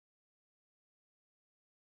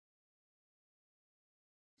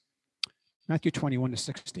Matthew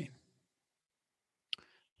 21-16.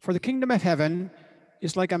 For the kingdom of heaven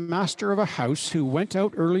is like a master of a house who went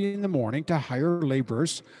out early in the morning to hire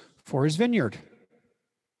laborers for his vineyard.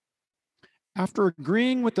 After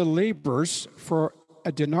agreeing with the laborers for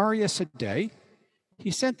a denarius a day,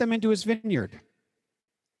 he sent them into his vineyard.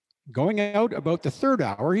 Going out about the third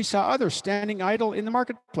hour, he saw others standing idle in the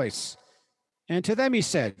marketplace. And to them he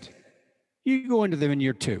said, you go into the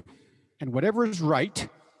vineyard too, and whatever is right,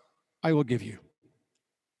 I will give you.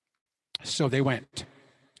 So they went.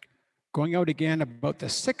 Going out again about the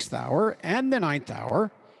 6th hour and the 9th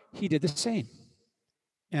hour, he did the same.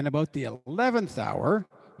 And about the 11th hour,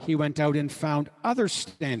 he went out and found others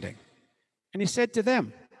standing. And he said to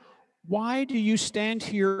them, why do you stand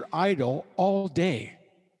here idle all day?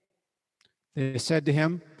 They said to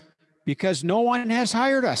him, because no one has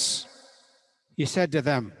hired us. He said to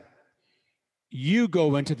them, you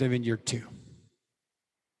go into the vineyard too.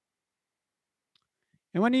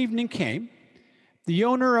 And when evening came, the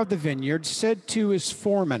owner of the vineyard said to his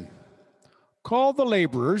foreman, call the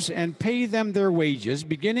laborers and pay them their wages,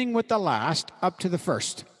 beginning with the last up to the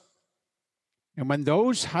first. And when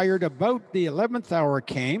those hired about the 11th hour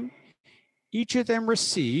came, each of them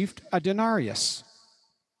received a denarius.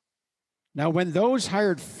 Now, when those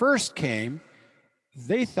hired first came,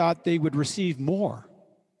 they thought they would receive more.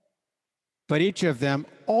 But each of them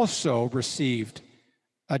also received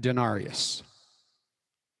a denarius.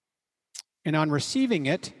 And on receiving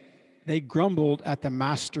it, they grumbled at the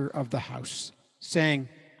master of the house, saying,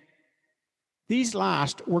 these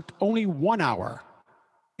last worked only 1 hour,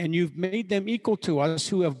 and you've made them equal to us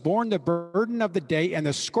who have borne the burden of the day and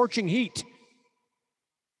the scorching heat.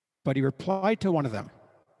 But he replied to one of them,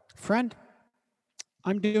 friend,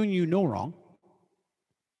 I'm doing you no wrong.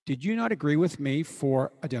 Did you not agree with me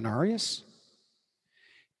for a denarius?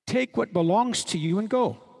 Take what belongs to you and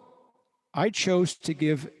go. I chose to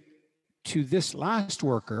give to this last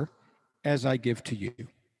worker as I give to you.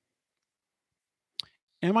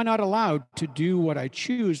 Am I not allowed to do what I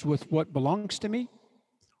choose with what belongs to me?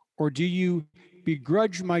 Or do you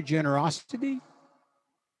begrudge my generosity?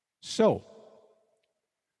 So,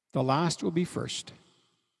 the last will be first,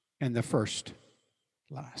 and the first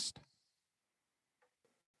last.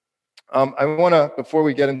 I want to, before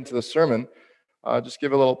we get into the sermon, just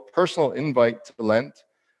give a little personal invite to Lent.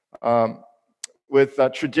 With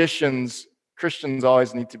traditions, Christians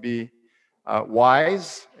always need to be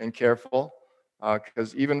wise and careful,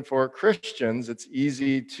 because even for Christians, it's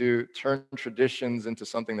easy to turn traditions into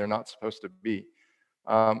something they're not supposed to be.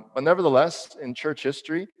 But nevertheless, in church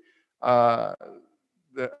history, a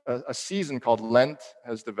season called Lent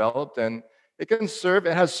has developed, and it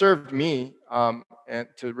has served me and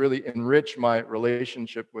to really enrich my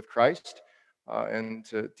relationship with Christ and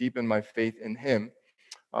to deepen my faith in Him.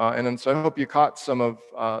 And so I hope you caught some of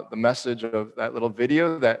the message of that little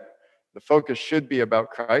video, that the focus should be about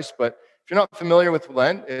Christ. But if you're not familiar with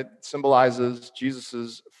Lent, it symbolizes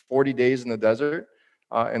Jesus's 40 days in the desert.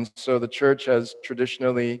 And so the church has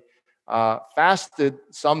traditionally fasted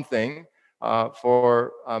something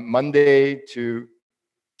for Monday to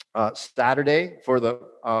Saturday, for the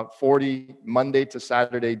 40 Monday to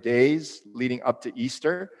Saturday days leading up to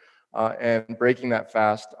Easter, and breaking that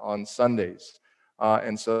fast on Sundays.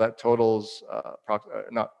 And so that totals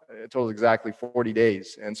exactly 40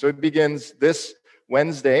 days. And so it begins this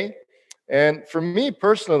Wednesday. And for me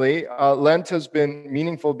personally, Lent has been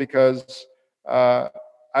meaningful because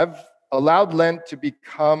I've allowed Lent to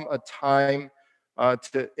become a time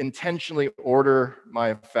to intentionally order my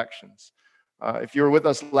affections. If you were with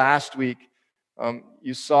us last week,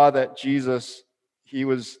 you saw that Jesus, he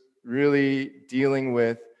was really dealing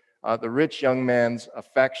with the rich young man's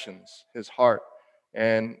affections, his heart,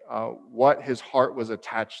 and what his heart was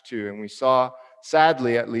attached to. And we saw,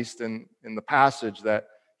 sadly, at least in the passage, that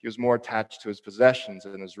he was more attached to his possessions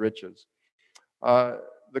and his riches.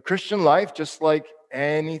 The Christian life, just like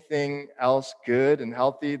anything else good and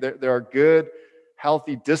healthy, there are good,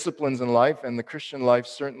 healthy disciplines in life, and the Christian life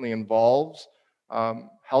certainly involves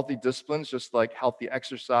healthy disciplines, just like healthy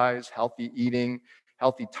exercise, healthy eating,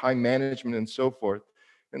 healthy time management, and so forth.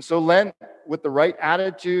 And so Lent, with the right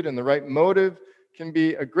attitude and the right motive, can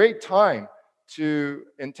be a great time to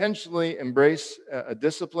intentionally embrace a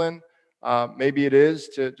discipline. Maybe it is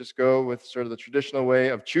to just go with sort of the traditional way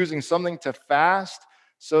of choosing something to fast,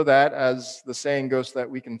 so that, as the saying goes, so that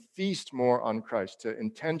we can feast more on Christ, to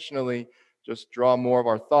intentionally just draw more of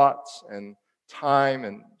our thoughts and time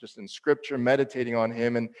and just in Scripture, meditating on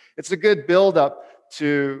Him. And it's a good build-up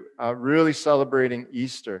to really celebrating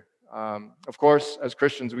Easter. Of course, as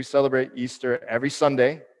Christians, we celebrate Easter every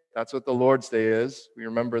Sunday, That's what the Lord's Day is. We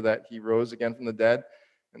remember that he rose again from the dead.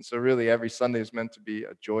 And so really every Sunday is meant to be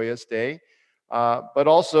a joyous day. But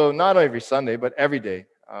also not every Sunday, but every day.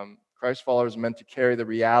 Christ followers are meant to carry the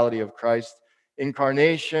reality of Christ's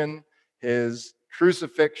incarnation, his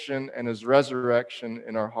crucifixion, and his resurrection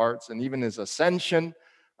in our hearts, and even his ascension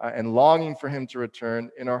and longing for him to return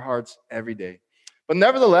in our hearts every day. But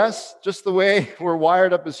nevertheless, just the way we're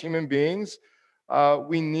wired up as human beings,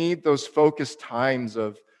 we need those focused times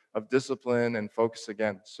of discipline and focus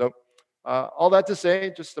again. So all that to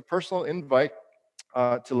say, just a personal invite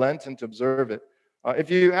to Lent and to observe it. If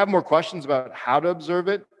you have more questions about how to observe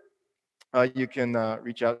it, you can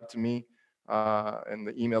reach out to me and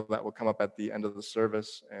the email that will come up at the end of the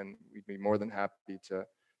service, and we'd be more than happy to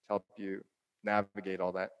help you navigate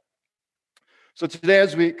all that. So today,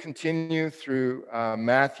 as we continue through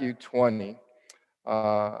Matthew 20,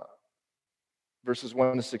 verses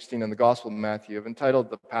 1 to 16 in the Gospel of Matthew, I've entitled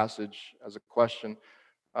the passage as a question,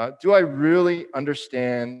 do I really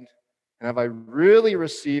understand and have I really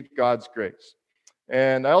received God's grace?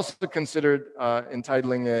 And I also considered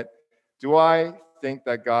entitling it, do I think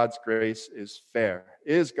that God's grace is fair?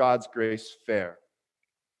 Is God's grace fair?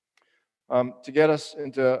 To get us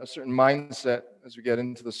into a certain mindset as we get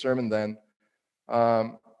into the sermon then,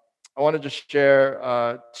 I want to just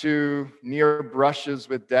share two near brushes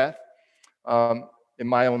with death in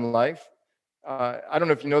my own life. I don't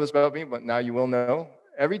know if you know this about me, but now you will know.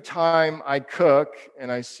 Every time I cook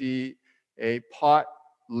and I see a pot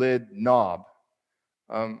lid knob,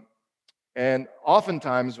 and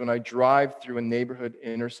oftentimes when I drive through a neighborhood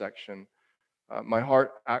intersection, my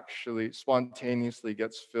heart actually spontaneously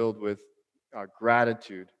gets filled with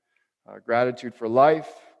gratitude. Gratitude for life,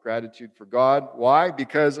 gratitude for God. Why?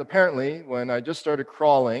 Because apparently when I just started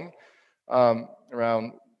crawling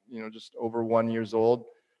around, just over 1 year old,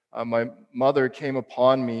 my mother came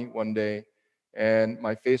upon me one day and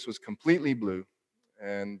my face was completely blue.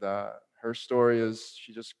 And her story is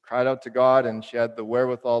she just cried out to God, and she had the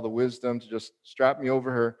wherewithal, the wisdom to just strap me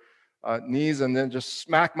over her knees and then just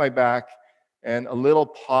smack my back, and a little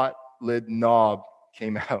pot lid knob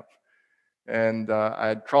came out. And I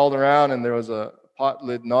had crawled around, and there was a pot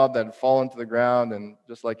lid knob that had fallen to the ground, and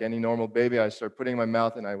just like any normal baby, I started putting it in my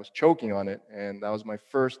mouth, and I was choking on it, and that was my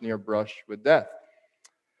first near brush with death.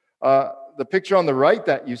 The picture on the right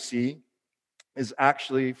that you see is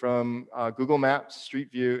actually from Google Maps Street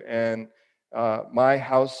View, and my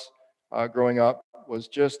house growing up was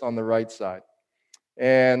just on the right side.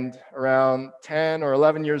 And around 10 or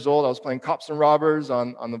 11 years old, I was playing cops and robbers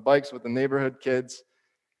on the bikes with the neighborhood kids,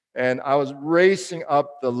 and I was racing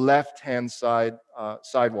up the left-hand side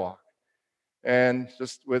sidewalk. And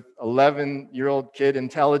just with 11-year-old kid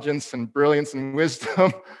intelligence and brilliance and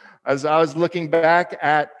wisdom, as I was looking back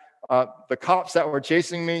at the cops that were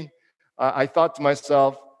chasing me, I thought to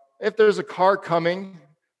myself, if there's a car coming,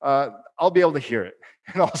 I'll be able to hear it,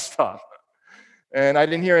 and I'll stop. And I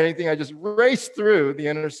didn't hear anything. I just raced through the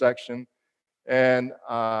intersection, and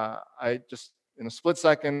I just, in a split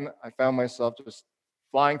second, I found myself just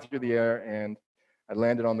flying through the air, and I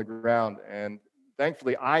landed on the ground. And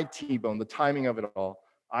thankfully, I T-boned, the timing of it all,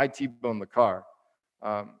 I T-boned the car,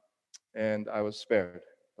 and I was spared.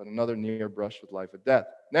 But another near brush with life and death.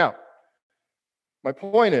 Now, my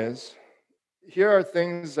point is, here are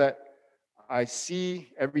things that I see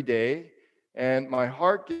every day, and my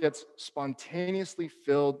heart gets spontaneously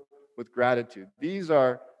filled with gratitude. These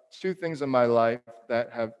are two things in my life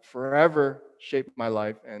that have forever shaped my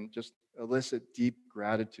life and just elicit deep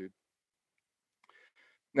gratitude.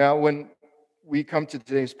 Now, when we come to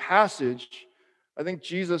today's passage, I think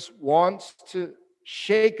Jesus wants to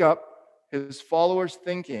shake up his followers'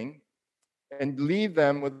 thinking and leave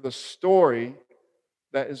them with a story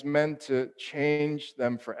that is meant to change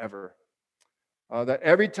them forever. That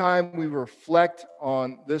every time we reflect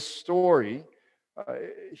on this story,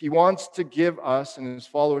 he wants to give us and his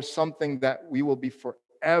followers something that we will be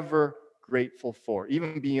forever grateful for,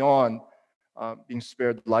 even beyond being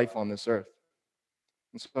spared life on this earth.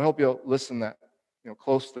 And so I hope you'll listen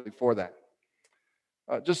closely for that.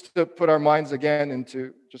 Just to put our minds again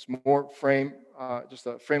into just more just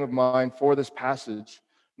a frame of mind for this passage.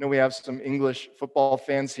 We have some English football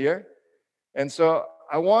fans here. And so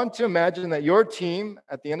I want to imagine that your team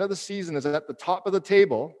at the end of the season is at the top of the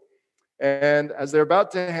table. And as they're about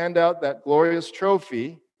to hand out that glorious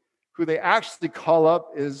trophy, who they actually call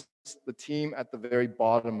up is the team at the very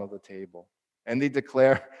bottom of the table. And they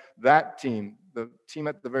declare that team, the team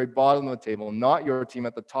at the very bottom of the table, not your team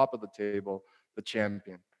at the top of the table, the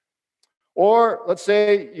champion. Or let's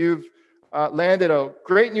say you've landed a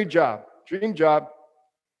great new job, dream job,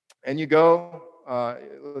 and you go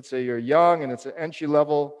let's say you're young and it's an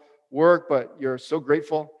entry-level work, but you're so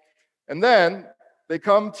grateful. And then they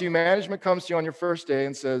come to you, management comes to you on your first day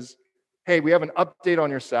and says, hey, we have an update on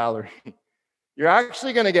your salary. You're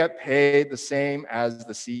actually going to get paid the same as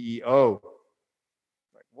the CEO.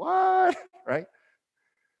 Like, what? Right?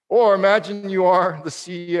 Or imagine you are the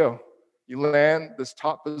CEO. You land this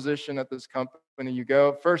top position at this company. You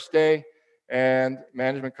go first day, and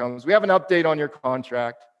management comes. We have an update on your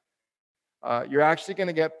contract. You're actually going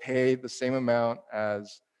to get paid the same amount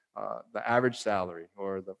as the average salary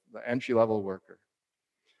or the entry-level worker.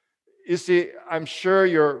 You see, I'm sure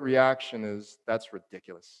your reaction is, that's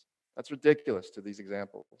ridiculous. That's ridiculous to these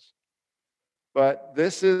examples. But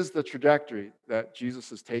this is the trajectory that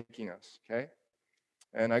Jesus is taking us, okay?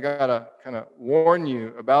 And I got to kind of warn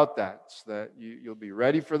you about that so that you'll be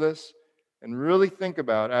ready for this and really think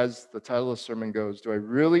about, as the title of the sermon goes, do I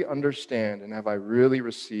really understand and have I really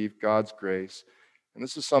received God's grace? And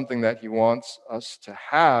this is something that he wants us to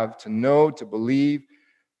have, to know, to believe,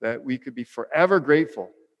 that we could be forever grateful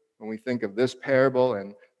when we think of this parable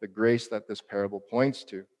and the grace that this parable points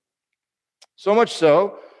to. So much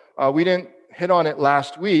so, we didn't hit on it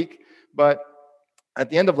last week, but at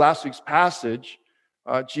the end of last week's passage,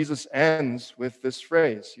 Jesus ends with this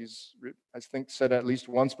phrase. He's, I think, said it at least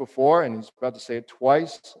once before, and he's about to say it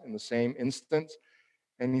twice in the same instance.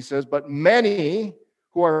 And he says, but many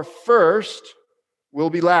who are first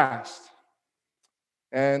will be last,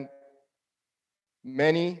 and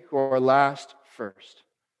many who are last first.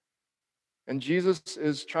 And Jesus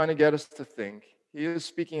is trying to get us to think. He is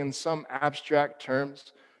speaking in some abstract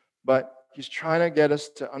terms, but he's trying to get us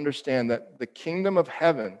to understand that the kingdom of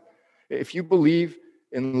heaven, if you believe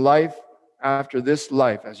in life after this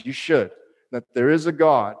life, as you should, that there is a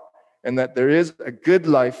God and that there is a good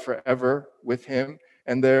life forever with him,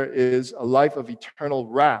 and there is a life of eternal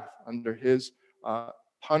wrath under his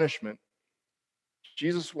punishment,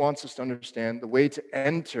 Jesus wants us to understand the way to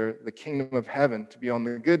enter the kingdom of heaven, to be on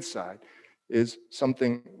the good side, is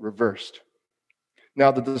something reversed.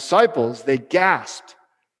 Now, the disciples, they gasped,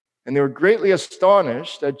 and they were greatly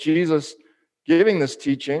astonished at Jesus giving this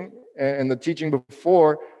teaching and the teaching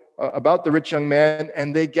before about the rich young man,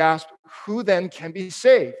 and they gasped, who then can be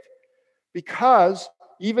saved? Because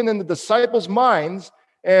even in the disciples' minds,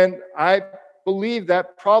 and I believe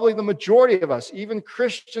that probably the majority of us, even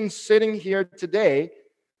Christians sitting here today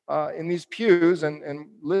in these pews and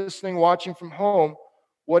listening, watching from home,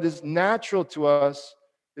 what is natural to us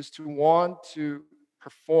is to want to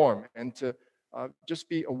perform and to just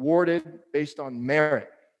be awarded based on merit.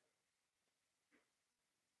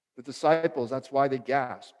 The disciples, that's why they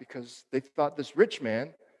gasped, because they thought this rich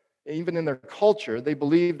man, even in their culture, they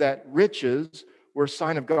believed that riches were a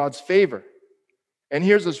sign of God's favor. And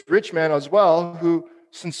here's this rich man as well who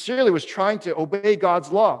sincerely was trying to obey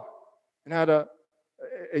God's law and had a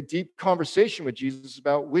deep conversation with Jesus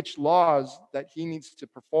about which laws that he needs to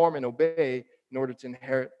perform and obey in order to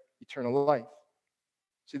inherit eternal life.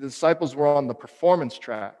 See, the disciples were on the performance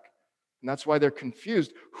track, and that's why they're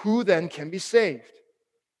confused. Who then can be saved?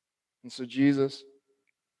 And so Jesus,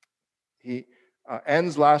 he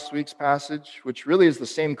ends last week's passage, which really is the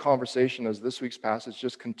same conversation as this week's passage,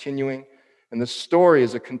 just continuing. And the story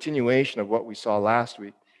is a continuation of what we saw last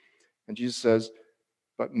week. And Jesus says,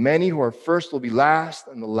 but many who are first will be last,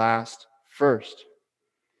 and the last first.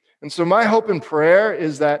 And so my hope and prayer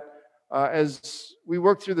is that as we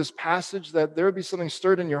work through this passage, that there would be something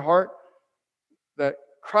stirred in your heart that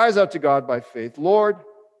cries out to God by faith, Lord,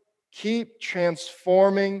 keep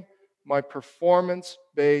transforming my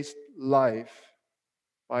performance-based life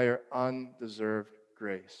by your undeserved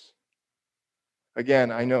grace.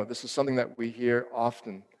 Again, I know this is something that we hear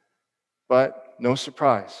often, but no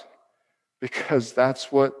surprise, because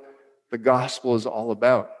that's what the gospel is all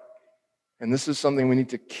about. And this is something we need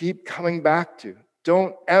to keep coming back to.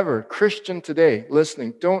 Don't ever, Christian today,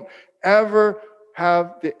 listening, don't ever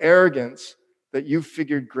have the arrogance that you've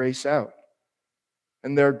figured grace out.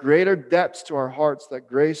 And there are greater depths to our hearts that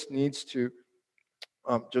grace needs to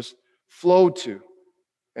just flow to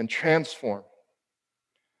and transform.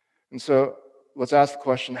 And so let's ask the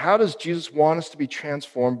question, how does Jesus want us to be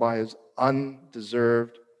transformed by his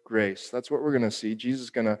undeserved grace? That's what we're going to see. Jesus is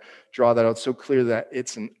going to draw that out so clear that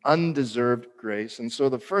it's an undeserved grace. And so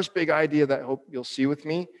the first big idea that I hope you'll see with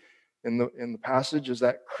me in the passage is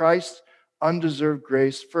that Christ's undeserved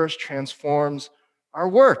grace first transforms our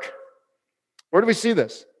work. Where do we see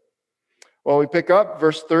this? Well, we pick up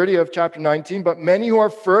verse 30 of chapter 19, but many who are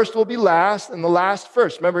first will be last, and the last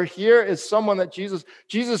first. Remember, here is someone that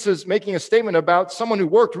Jesus is making a statement about someone who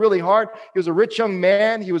worked really hard. He was a rich young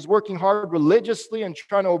man. He was working hard religiously and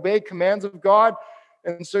trying to obey commands of God.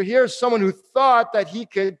 And so here's someone who thought that he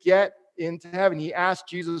could get into heaven. He asked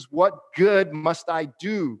Jesus, what good must I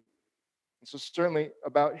do? And so certainly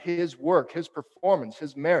about his work, his performance,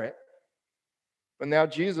 his merit. But now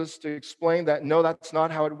Jesus, to explain that, no, that's not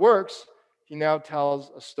how it works, he now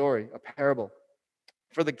tells a story, a parable.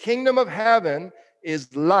 For the kingdom of heaven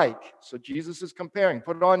is like, so Jesus is comparing,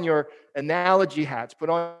 put on your analogy hats, put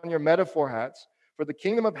on your metaphor hats. For the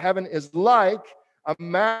kingdom of heaven is like a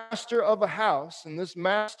master of a house, and this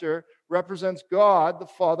master represents God, the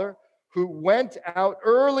Father, who went out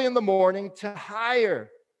early in the morning to hire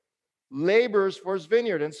laborers for his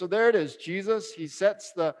vineyard. And so there it is. Jesus, he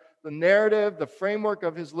sets the narrative, the framework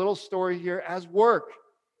of his little story here as work.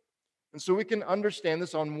 And so we can understand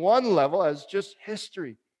this on one level as just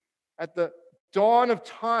history at the dawn of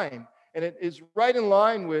time. And it is right in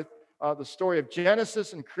line with the story of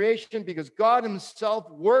Genesis and creation, because God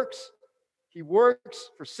himself works. He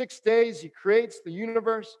works for 6 days. He creates the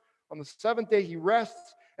universe. On the seventh day, he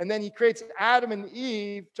rests. And then he creates Adam and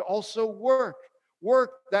Eve to also work.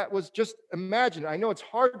 Work that was just imagined. I know it's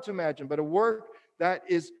hard to imagine, but a work that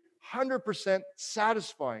is 100%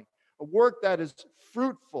 satisfying. A work that is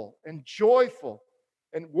fruitful and joyful,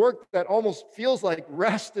 and work that almost feels like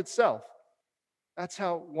rest itself. That's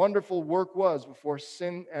how wonderful work was before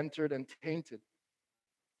sin entered and tainted.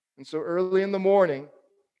 And so early in the morning,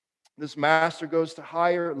 this master goes to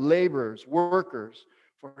hire laborers, workers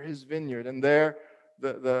for his vineyard. And there,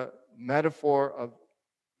 the metaphor of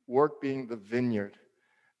work being the vineyard.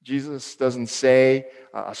 Jesus doesn't say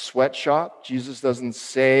a sweatshop. Jesus doesn't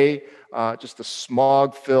say just a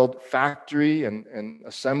smog-filled factory and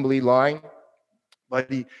assembly line.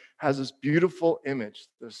 But he has this beautiful image,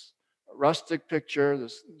 this rustic picture,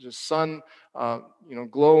 this sun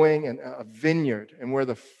glowing, and a vineyard, and where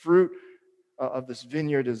the fruit of this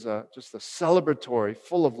vineyard is just a celebratory,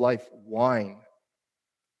 full of life wine.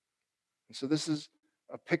 And so this is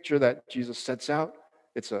a picture that Jesus sets out.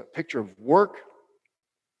 It's a picture of work.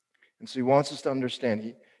 And so he wants us to understand.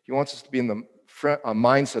 He wants us to be in the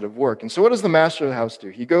mindset of work. And so what does the master of the house do?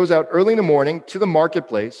 He goes out early in the morning to the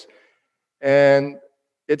marketplace, and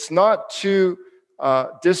it's not too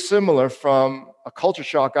dissimilar from a culture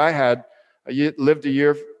shock I had. I lived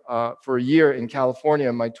for a year in California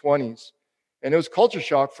in my 20s. And it was culture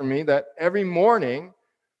shock for me that every morning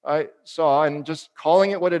I saw, and just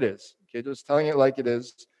calling it what it is, okay, just telling it like it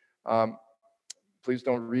is. Please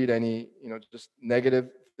don't read any, just negative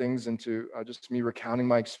things into just me recounting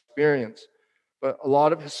my experience. But a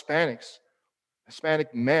lot of Hispanic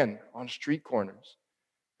men on street corners.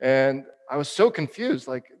 And I was so confused,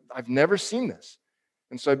 like, I've never seen this.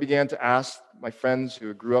 And so I began to ask my friends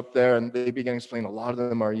who grew up there, and they began to explain a lot of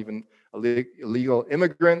them are even illegal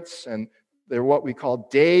immigrants, and they're what we call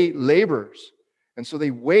day laborers. And so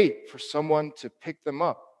they wait for someone to pick them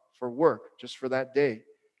up for work just for that day.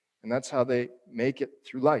 And that's how they make it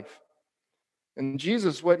through life. And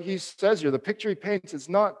Jesus, what he says here, the picture he paints is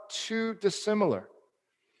not too dissimilar.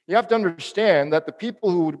 You have to understand that the people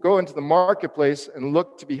who would go into the marketplace and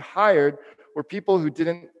look to be hired were people who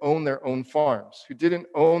didn't own their own farms, who didn't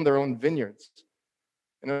own their own vineyards.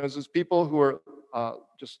 And it was those people who were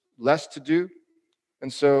just less to do.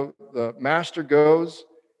 And so the master goes,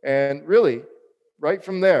 and really, right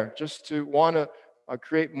from there, just to want to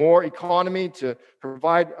create more economy, to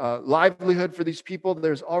provide livelihood for these people,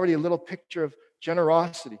 there's already a little picture of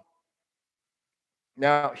generosity.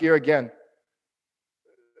 Now, here again,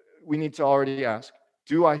 we need to already ask,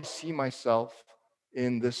 do I see myself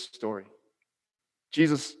in this story?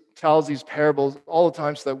 Jesus tells these parables all the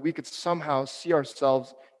time so that we could somehow see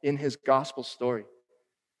ourselves in his gospel story.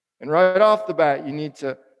 And right off the bat, you need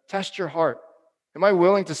to test your heart. Am I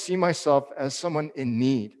willing to see myself as someone in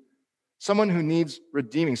need? Someone who needs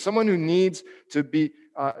redeeming, someone who needs to be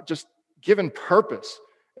just given purpose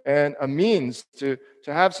and a means to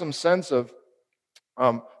have some sense of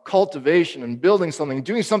cultivation and building something,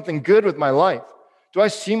 doing something good with my life? Do I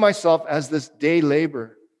see myself as this day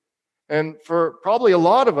laborer? And for probably a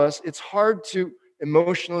lot of us, it's hard to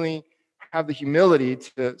emotionally have the humility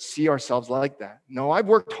to see ourselves like that. No, I've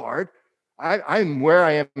worked hard. I'm where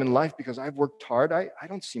I am in life because I've worked hard. I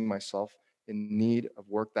don't see myself in need of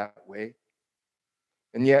work that way.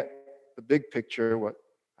 And yet, the big picture, what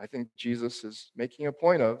I think Jesus is making a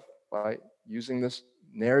point of by using this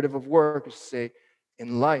narrative of work, is to say,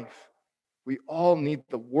 in life, we all need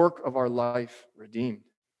the work of our life redeemed.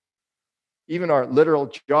 even our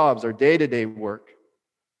literal jobs, our day-to-day work,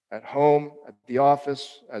 at home, at the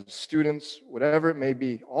office, as students, whatever it may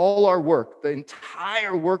be, all our work, the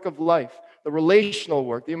entire work of life, the relational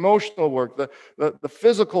work, the emotional work, the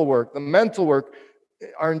physical work, the mental work,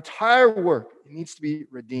 our entire work, it needs to be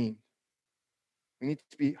redeemed. We need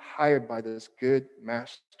to be hired by this good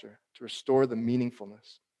master to restore the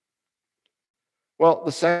meaningfulness. Well,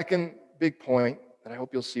 the second big point that I hope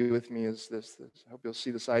you'll see with me is this. I hope you'll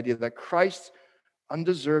see this idea that Christ's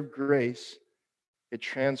undeserved grace, it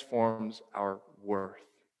transforms our worth.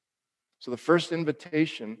 So the first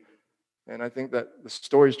invitation, and I think that the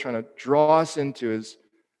story is trying to draw us into, is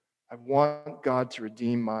I want God to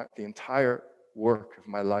redeem the entire work of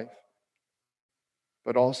my life.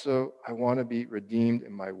 But also, I want to be redeemed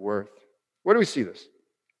in my worth. Where do we see this?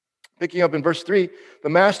 Picking up in verse 3, the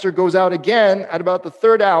master goes out again at about the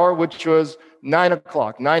third hour, which was 9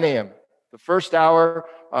 o'clock, 9 a.m. The first hour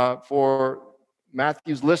for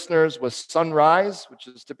Matthew's listeners was sunrise, which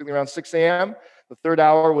is typically around 6 a.m. The third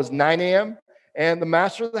hour was 9 a.m. And the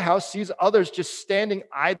master of the house sees others just standing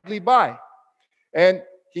idly by. And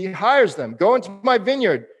he hires them. Go into my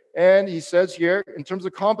vineyard. And he says here, in terms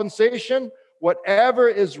of compensation, whatever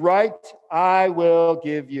is right, I will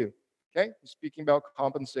give you. Okay? He's speaking about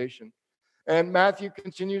compensation. And Matthew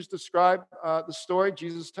continues to describe the story.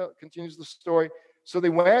 Jesus continues the story. So they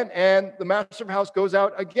went, and the master of the house goes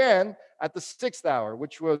out again at the 6th hour,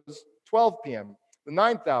 which was 12 p.m., the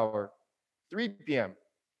 9th hour, 3 p.m.,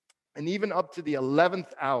 and even up to the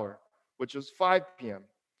 11th hour, which was 5 p.m.,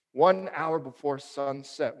 1 hour before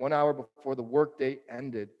sunset, 1 hour before the workday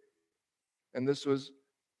ended. And this was,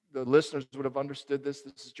 the listeners would have understood this.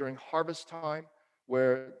 This is during harvest time,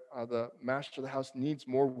 where the master of the house needs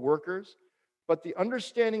more workers. But the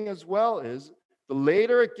understanding as well is, the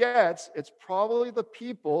later it gets, it's probably the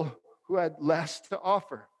people who had less to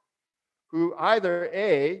offer, who either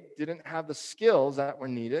A, didn't have the skills that were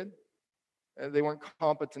needed, they weren't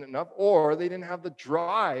competent enough, or they didn't have the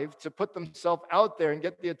drive to put themselves out there and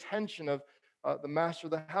get the attention of the master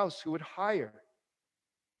of the house who would hire.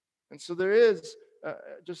 And so there is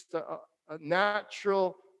just a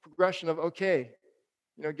natural progression of, okay,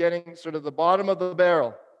 getting sort of the bottom of the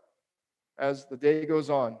barrel as the day goes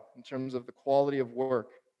on in terms of the quality of work.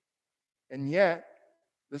 And yet,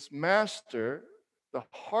 this master, the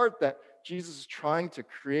heart that Jesus is trying to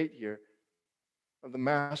create here of the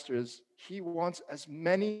master is he wants as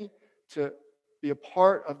many to be a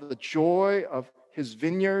part of the joy of his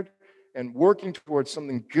vineyard and working towards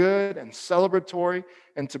something good and celebratory,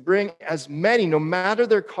 and to bring as many, no matter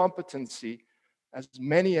their competency, as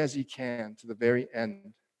many as he can to the very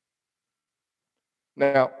end.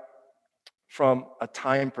 Now, from a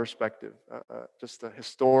time perspective, just a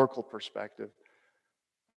historical perspective,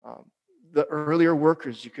 the earlier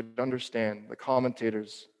workers, you could understand, the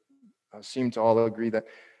commentators seem to all agree that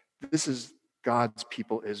this is God's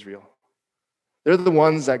people, Israel. They're the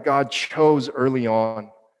ones that God chose early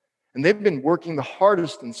on. And they've been working the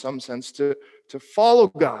hardest in some sense to follow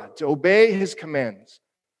God, to obey his commands,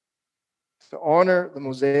 to honor the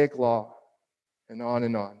Mosaic law, and on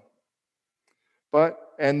and on.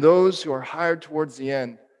 And those who are hired towards the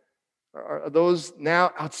end are those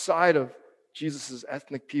now outside of Jesus'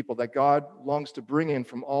 ethnic people that God longs to bring in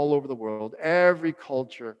from all over the world, every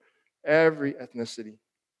culture, every ethnicity.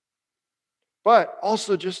 But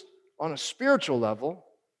also just on a spiritual level,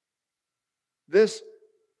 this,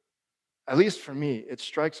 at least for me, it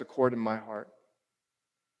strikes a chord in my heart.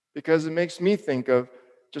 Because it makes me think of,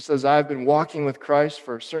 just as I've been walking with Christ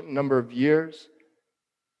for a certain number of years,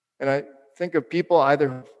 and I think of people either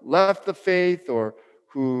who've left the faith or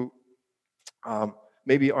who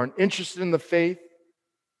maybe aren't interested in the faith,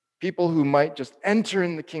 people who might just enter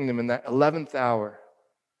in the kingdom in that 11th hour.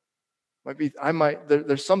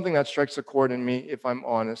 There's something that strikes a chord in me, if I'm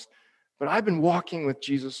honest, but I've been walking with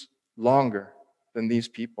Jesus longer than these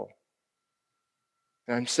people.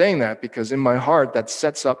 And I'm saying that because in my heart, that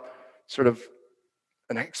sets up sort of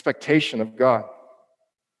an expectation of God.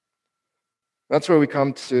 That's where we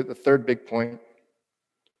come to the third big point.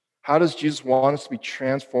 How does Jesus want us to be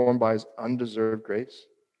transformed by his undeserved grace?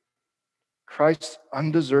 Christ's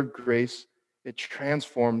undeserved grace, it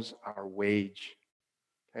transforms our wage.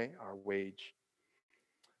 Okay, our wage.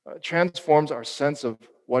 It transforms our sense of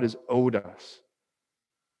what is owed us.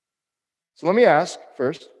 So let me ask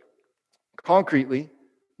first, concretely,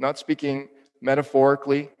 not speaking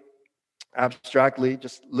metaphorically, abstractly,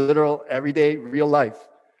 just literal, everyday, real life.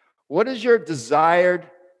 What is your desired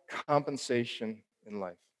compensation in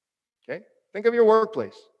life? Okay, think of your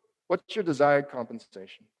workplace. What's your desired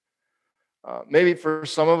compensation? Maybe for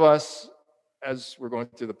some of us, as we're going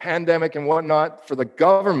through the pandemic and whatnot, for the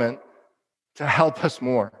government to help us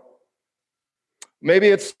more. Maybe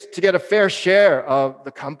it's to get a fair share of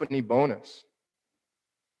the company bonus.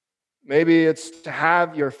 Maybe it's to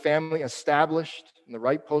have your family established in the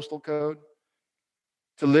right postal code,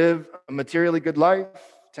 to live a materially good life,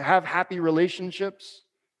 to have happy relationships,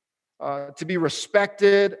 to be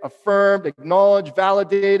respected, affirmed, acknowledged,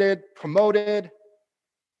 validated, promoted,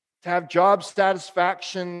 to have job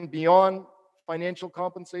satisfaction beyond financial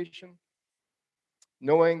compensation,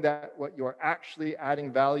 knowing that what you're actually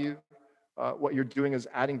adding value, what you're doing is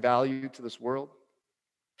adding value to this world.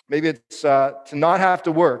 Maybe it's to not have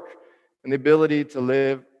to work and the ability to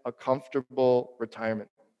live a comfortable retirement.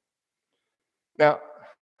 Now,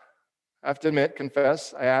 I have to admit,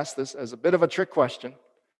 confess, I asked this as a bit of a trick question.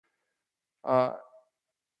 But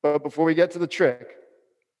before we get to the trick,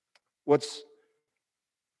 what's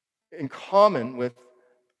in common with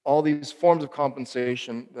all these forms of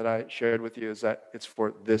compensation that I shared with you is that it's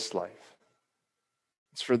for this life.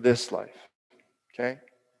 It's for this life, okay?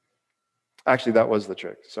 Actually, that was the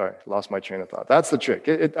trick. Sorry, lost my train of thought. That's the trick.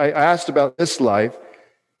 I asked about this life,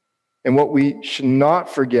 and what we should not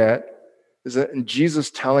forget is that in Jesus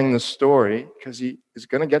telling the story, because he is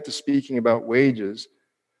going to get to speaking about wages,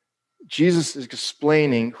 Jesus is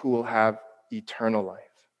explaining who will have eternal life.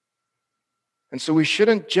 And so we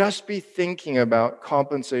shouldn't just be thinking about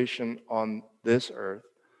compensation on this earth,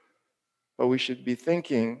 but we should be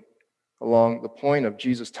thinking along the point of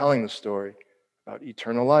Jesus telling the story about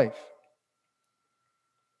eternal life.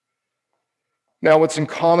 Now, what's in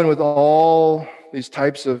common with all these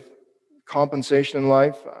types of compensation in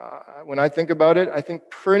life, when I think about it, I think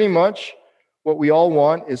pretty much what we all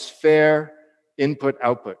want is fair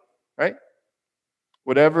input-output, right?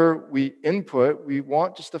 Whatever we input, we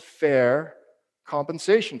want just a fair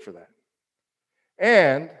compensation for that.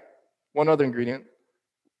 And one other ingredient,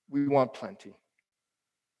 we want plenty.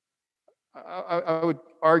 I would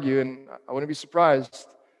argue, and I wouldn't be surprised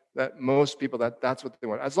that most people, that's what they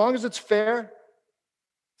want. As long as it's fair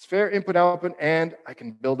input, output, and I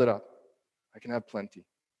can build it up. I can have plenty.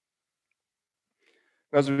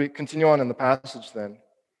 As we continue on in the passage then,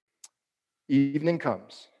 evening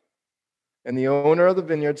comes, and the owner of the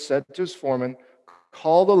vineyard said to his foreman,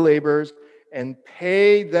 call the laborers and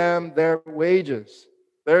pay them their wages.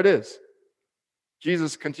 There it is.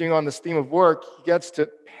 Jesus, continuing on this theme of work, he gets to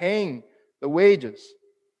paying the wages,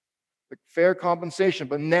 the fair compensation.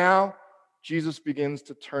 But now Jesus begins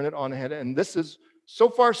to turn it on ahead. And this is so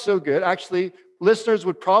far so good. Actually, listeners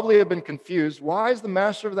would probably have been confused. Why is the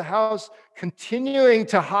master of the house continuing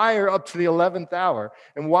to hire up to the 11th hour?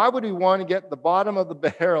 And why would he want to get the bottom of the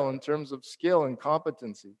barrel in terms of skill and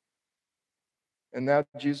competency? And now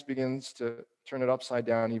Jesus begins to turn it upside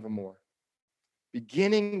down even more.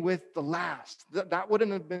 Beginning with the last. That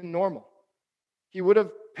wouldn't have been normal. He would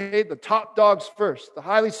have paid the top dogs first, the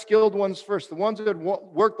highly skilled ones first, the ones that had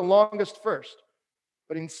worked the longest first.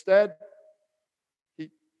 But instead,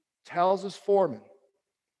 he tells his foreman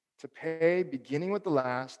to pay, beginning with the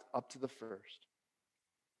last, up to the first.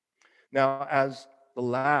 Now, as the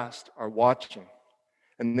last are watching,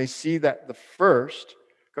 and they see that the first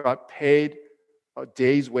got paid a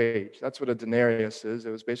day's wage. That's what a denarius is. It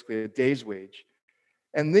was basically a day's wage.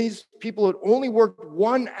 And these people who had only worked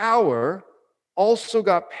 1 hour also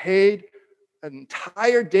got paid an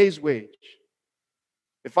entire day's wage.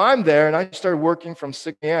 If I'm there and I start working from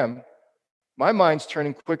 6 a.m., my mind's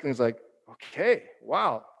turning quickly. It's like, okay,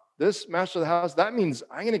 wow, this master of the house, that means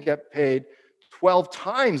I'm going to get paid 12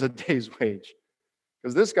 times a day's wage,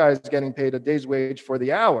 because this guy is getting paid a day's wage for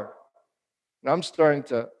the hour. And I'm starting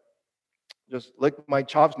to just lick my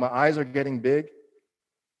chops. My eyes are getting big.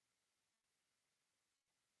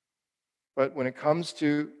 But when it comes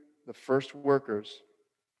to the first workers,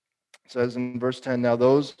 it says in verse 10, now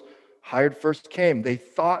those hired first came. They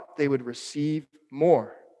thought they would receive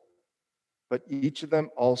more, but each of them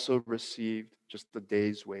also received just the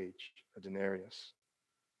day's wage, a denarius.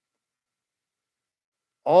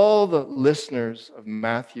 All the listeners of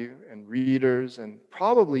Matthew and readers, and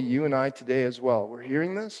probably you and I today as well, we're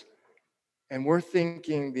hearing this, and we're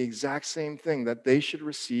thinking the exact same thing, that they should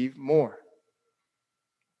receive more.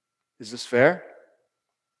 Is this fair?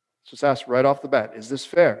 Let's just ask right off the bat, is this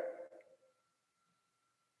fair?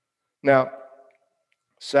 Now,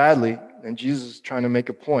 sadly, and Jesus is trying to make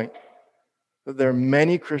a point, that there are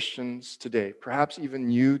many Christians today, perhaps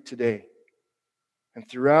even you today, and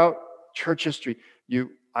throughout church history,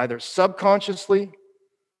 you either subconsciously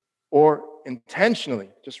or intentionally,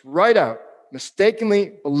 just right out,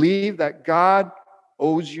 mistakenly believe that God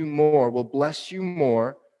owes you more, will bless you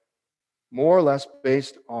more more or less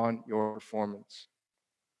based on your performance.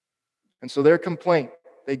 And so their complaint,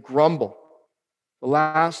 they grumble.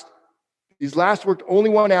 These last worked only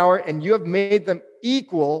 1 hour, and you have made them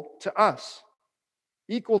equal to us.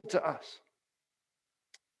 Equal to us.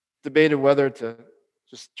 Debated whether to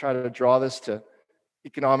just try to draw this to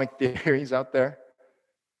economic theories out there.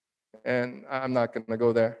 And I'm not going to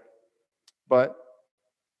go there. But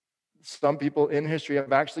some people in history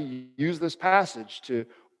have actually used this passage to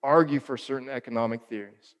argue for certain economic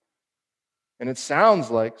theories. And it sounds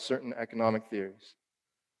like certain economic theories.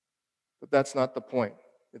 But that's not the point.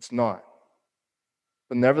 It's not.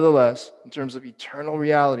 But nevertheless, in terms of eternal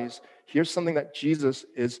realities, here's something that Jesus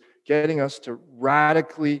is getting us to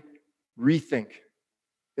radically rethink.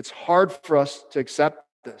 It's hard for us to accept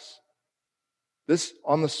this. This,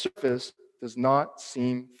 on the surface, does not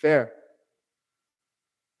seem fair.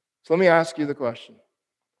 So let me ask you the question.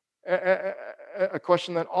 A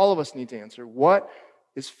question that all of us need to answer. What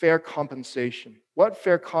is fair compensation? What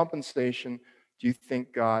fair compensation do you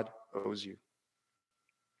think God owes you?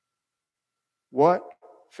 What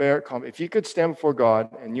fair compensation? If you could stand before God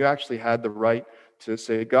and you actually had the right to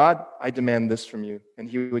say, God, I demand this from you, and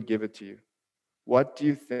he would give it to you, what do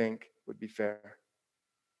you think would be fair?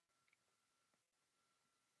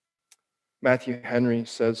 Matthew Henry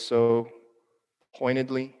says so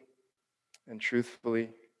pointedly and truthfully,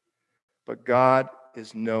 but God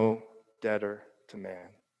is no debtor to man. In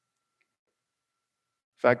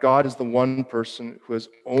fact, God is the one person who has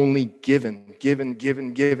only given.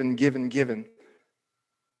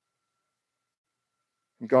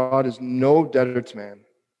 And God is no debtor to man.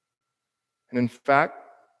 And in fact,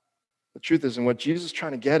 the truth is, and what Jesus is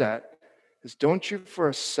trying to get at, is don't you for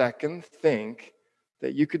a second think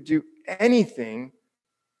that you could do anything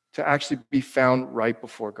to actually be found right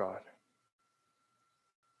before God.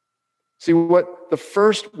 See, what the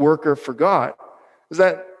first worker forgot is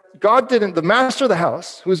that the master of the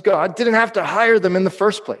house, who is God, didn't have to hire them in the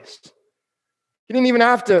first place. He didn't even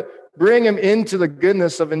have to bring him into the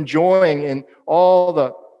goodness of enjoying in all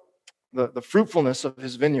the fruitfulness of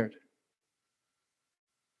his vineyard.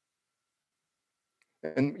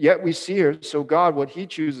 And yet we see here, so God, what he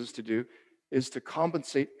chooses to do is to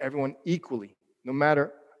compensate everyone equally, no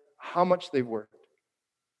matter how much they've worked.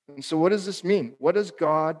 And so what does this mean? What does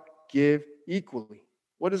God give equally?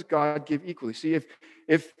 What does God give equally? See,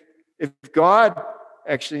 if God,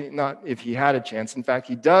 actually, not if he had a chance, in fact,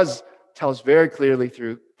 he does tell us very clearly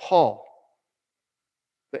through Paul,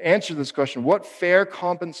 the answer to this question, what fair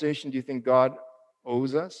compensation do you think God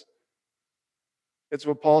owes us? It's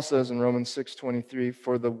what Paul says in Romans 6:23,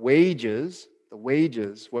 for the wages,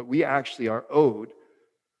 what we actually are owed,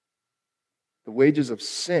 the wages of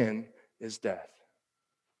sin is death.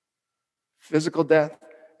 Physical death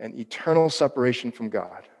and eternal separation from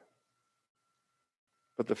God.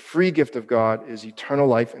 But the free gift of God is eternal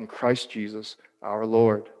life in Christ Jesus, our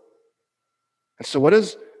Lord. And so what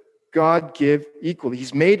does God give equally?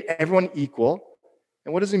 He's made everyone equal.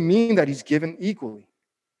 And what does it mean that he's given equally?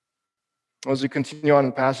 As we continue on in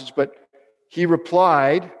the passage, but he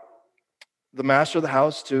replied, the master of the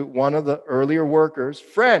house, to one of the earlier workers,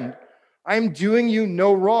 friend, I am doing you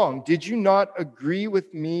no wrong. Did you not agree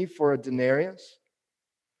with me for a denarius?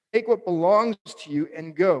 Take what belongs to you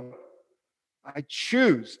and go. I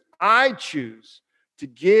choose to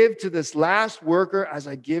give to this last worker as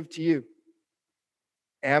I give to you.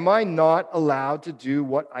 Am I not allowed to do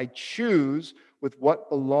what I choose with what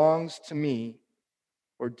belongs to me?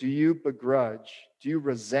 Or do you begrudge? Do you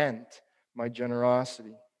resent my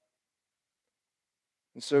generosity?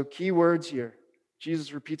 And so, key words here.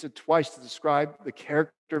 Jesus repeats it twice to describe the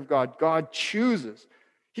character of God. God chooses.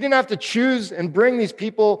 He didn't have to choose and bring these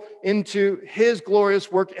people into his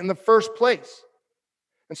glorious work in the first place.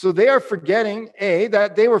 And so they are forgetting, A,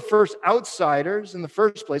 that they were first outsiders in the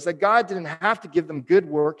first place, that God didn't have to give them good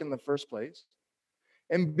work in the first place.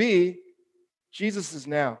 And B, Jesus is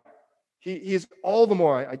now. He is all the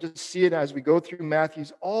more, I just see it as we go through Matthew,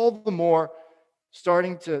 he's all the more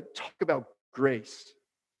starting to talk about grace,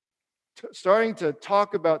 starting to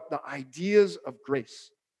talk about the ideas of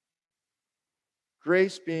grace.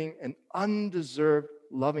 Grace being an undeserved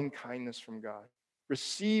loving kindness from God,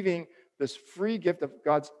 receiving this free gift of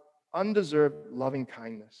God's undeserved loving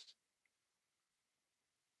kindness.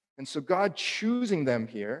 And so God choosing them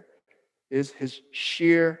here is his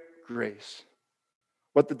sheer grace.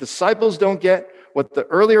 What the disciples don't get, what the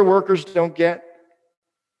earlier workers don't get,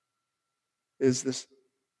 is this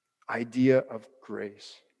idea of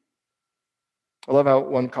grace. I love how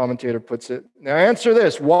one commentator puts it. Now answer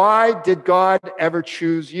this. Why did God ever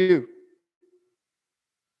choose you?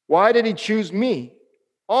 Why did he choose me?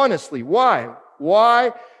 Honestly, why?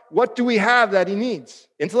 Why? What do we have that he needs?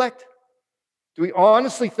 Intellect? Do we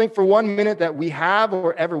honestly think for 1 minute that we have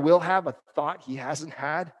or ever will have a thought he hasn't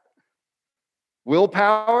had?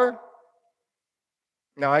 Willpower?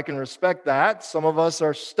 Now, I can respect that. Some of us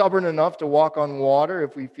are stubborn enough to walk on water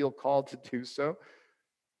if we feel called to do so.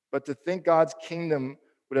 But to think God's kingdom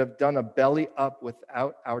would have done a belly up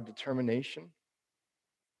without our determination?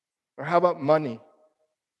 Or how about money?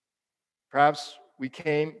 Perhaps we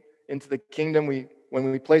came into the kingdom,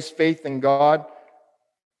 when we placed faith in God,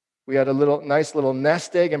 we had a nice little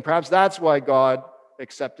nest egg, and perhaps that's why God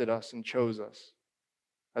accepted us and chose us,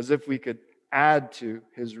 as if we could add to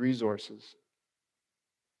his resources.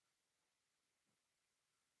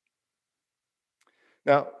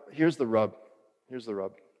 Now, here's the rub.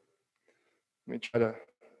 Let me try to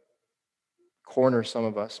corner some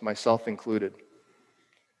of us, myself included.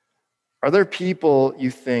 Are there people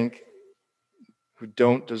you think who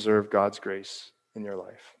don't deserve God's grace in your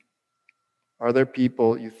life? Are there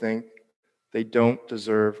people you think they don't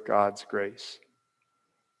deserve God's grace?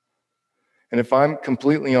 And if I'm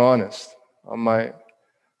completely honest, on my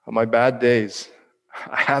bad days,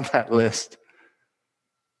 I have that list.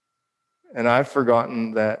 And I've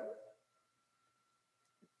forgotten that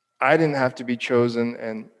I didn't have to be chosen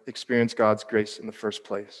and experience God's grace in the first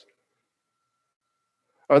place.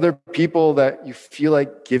 Are there people that you feel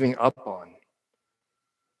like giving up on?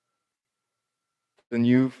 Then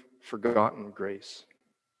you've forgotten grace.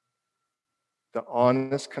 The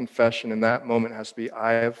honest confession in that moment has to be,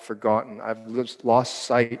 I have forgotten. I've lost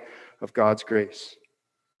sight of God's grace.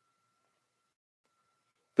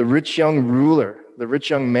 The rich young ruler, the rich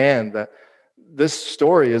young man, that this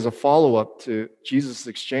story is a follow-up to Jesus'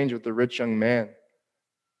 exchange with the rich young man.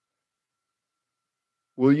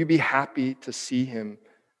 Will you be happy to see him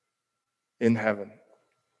in heaven?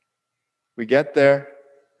 We get there,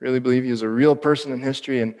 really believe he was a real person in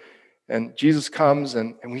history, and Jesus comes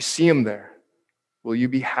and we see him there. Will you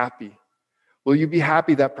be happy? Will you be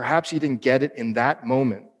happy that perhaps he didn't get it in that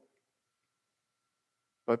moment,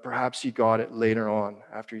 but perhaps he got it later on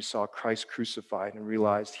after he saw Christ crucified and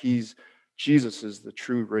realized Jesus is the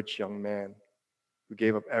true rich young man who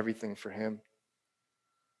gave up everything for him?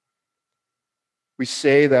 We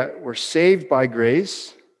say that we're saved by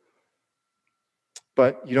grace,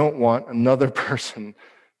 but you don't want another person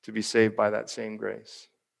to be saved by that same grace.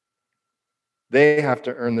 They have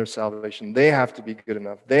to earn their salvation. They have to be good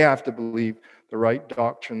enough. They have to believe the right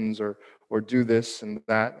doctrines or do this and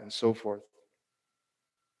that and so forth.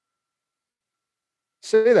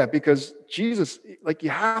 Say that because Jesus, you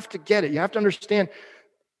have to get it. You have to understand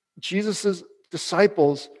Jesus'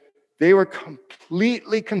 disciples, they were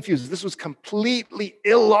completely confused. This was completely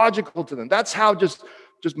illogical to them. That's how just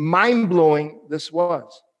mind-blowing this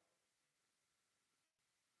was.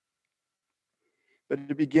 But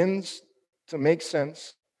it begins to make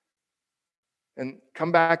sense. And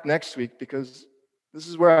come back next week, because this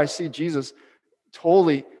is where I see Jesus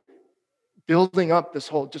totally building up this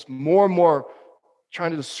whole, just more and more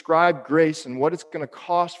trying to describe grace and what it's going to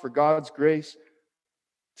cost for God's grace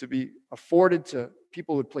to be afforded to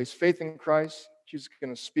people who place faith in Christ. Jesus is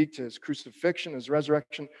going to speak to his crucifixion, his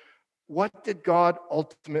resurrection. What did God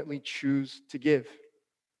ultimately choose to give?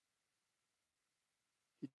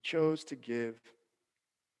 He chose to give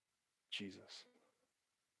Jesus.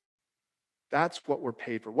 That's what we're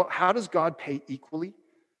paid for. How does God pay equally?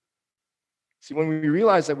 See, when we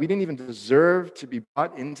realize that we didn't even deserve to be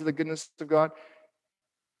brought into the goodness of God,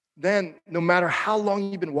 then no matter how long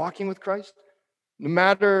you've been walking with Christ, no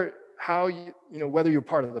matter how whether you're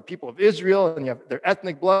part of the people of Israel and you have their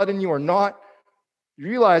ethnic blood in you or not, you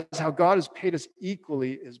realize how God has paid us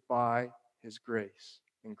equally is by his grace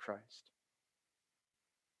in Christ.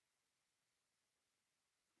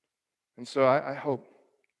 And so I hope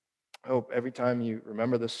every time you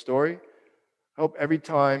remember this story, I hope every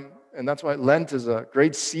time, and that's why Lent is a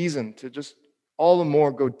great season to just all the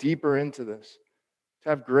more go deeper into this, to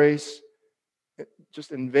have grace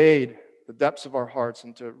just invade the depths of our hearts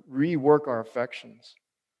and to rework our affections.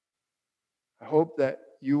 I hope that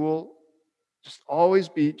you will just always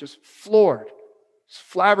be just floored, just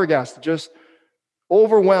flabbergasted, just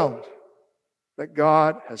overwhelmed that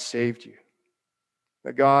God has saved you,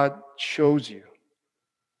 that God chose you,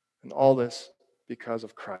 and all this because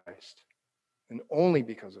of Christ, and only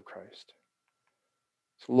because of Christ.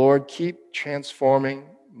 So Lord, keep transforming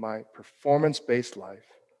my performance-based life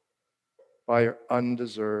by your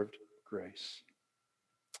undeserved grace.